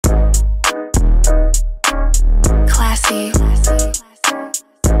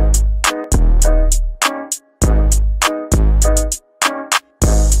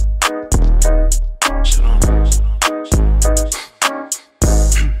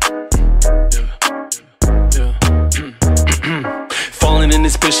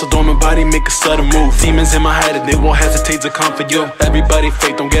so don't nobody make a sudden move. Demons in my head and they won't hesitate to come for you. Everybody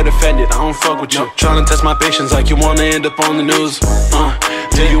fake, don't get offended, I don't fuck with you. Tryna test my patience like you wanna end up on the news.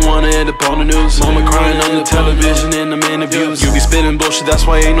 Do you wanna end up on the news? Mama crying on the television and I'm in abuse. You be spitting bullshit, that's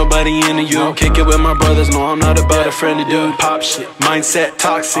why ain't nobody into you. Kick it with my brothers, no I'm not about a friendly dude. Pop shit, mindset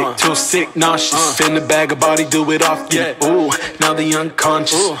toxic, too sick, nauseous. In the bag, a body do it off, yeah. Ooh, now the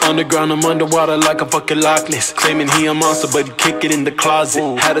unconscious. Underground, I'm underwater like a fucking Loch Ness. Claiming he a monster, but he kick it in the closet.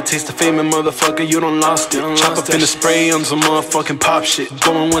 Had a taste of fame and motherfucker, you don't lost it. Chop up in the spray on some motherfucking pop shit.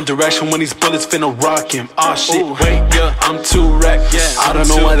 Going one direction when these bullets finna rock him. Aw shit, wait, yeah, I'm too wrecked. I don't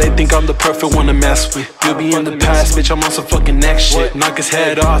know why they think I'm the perfect one to mess with. You be in the past, bitch, I'm on some fucking next shit. Knock his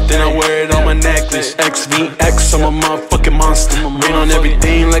head off, then I wear it on my necklace. XVX, I'm a motherfucking monster. Rain on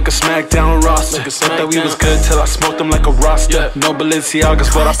everything like a SmackDown roster. Thought that we was good till I smoked them like a roster. No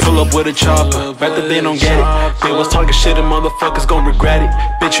Balenciagas, but I pull up with a chopper. Bet that they don't get it. They was talking shit and motherfuckers gon' regret it.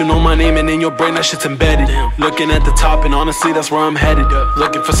 Bitch, you know my name and in your brain that shit's embedded. Looking at the top and honestly that's where I'm headed.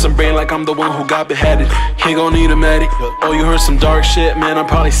 Looking for some brain like I'm the one who got beheaded. He gon' need a medic. Oh, you heard some dark shit, man, I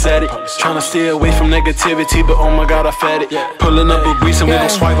probably said it. Tryna stay away from negativity, but oh my god, I fed it. Pulling up with Reece and we gon'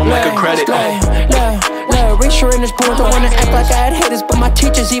 swipe them like a credit. Reece in this booth, don't wanna act like I had haters, but my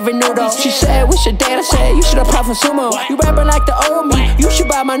teachers even knew though. She said, we should date, I said, you should apply for sumo. You rapping like the old me, you should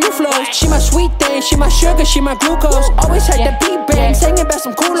buy my new flows. She my sweet thing, she my sugar, she my glucose. Always had the beat bang, singing about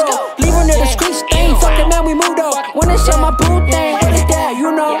some culo. Leave her near the street stain, fucking man, we moved though. When it's on my boo thing, hit it down,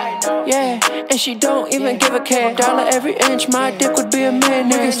 you know. Yeah, and she don't even give a care. $1 every inch, my dick would be a man.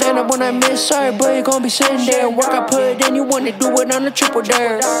 Nigga stand up when I miss, sorry, but you gon' be sitting there. Work I put in, you wanna do it on the triple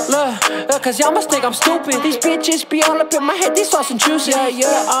dare. Look, cause y'all must think I'm stupid. These bitches be all up in my head, these sauce and juicy.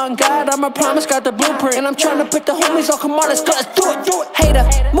 Yeah, on God, I'm a promise, got the blueprint. And I'm tryna put the homies on, come on, let's do it. Hater,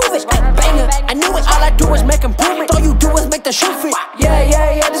 move it, banger. I knew it, all I do is make improvement. All you do is make the shoe fit.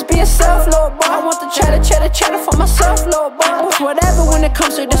 Yeah, just be yourself, little boy. I want the cheddar for myself, little boy. Whatever when it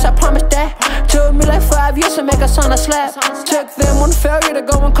comes to this, I promise that. Took me like 5 years to make a song that slap. Took them one failure to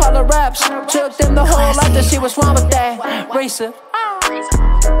go and call the raps. Took them the whole life to see what's wrong with that. Racer.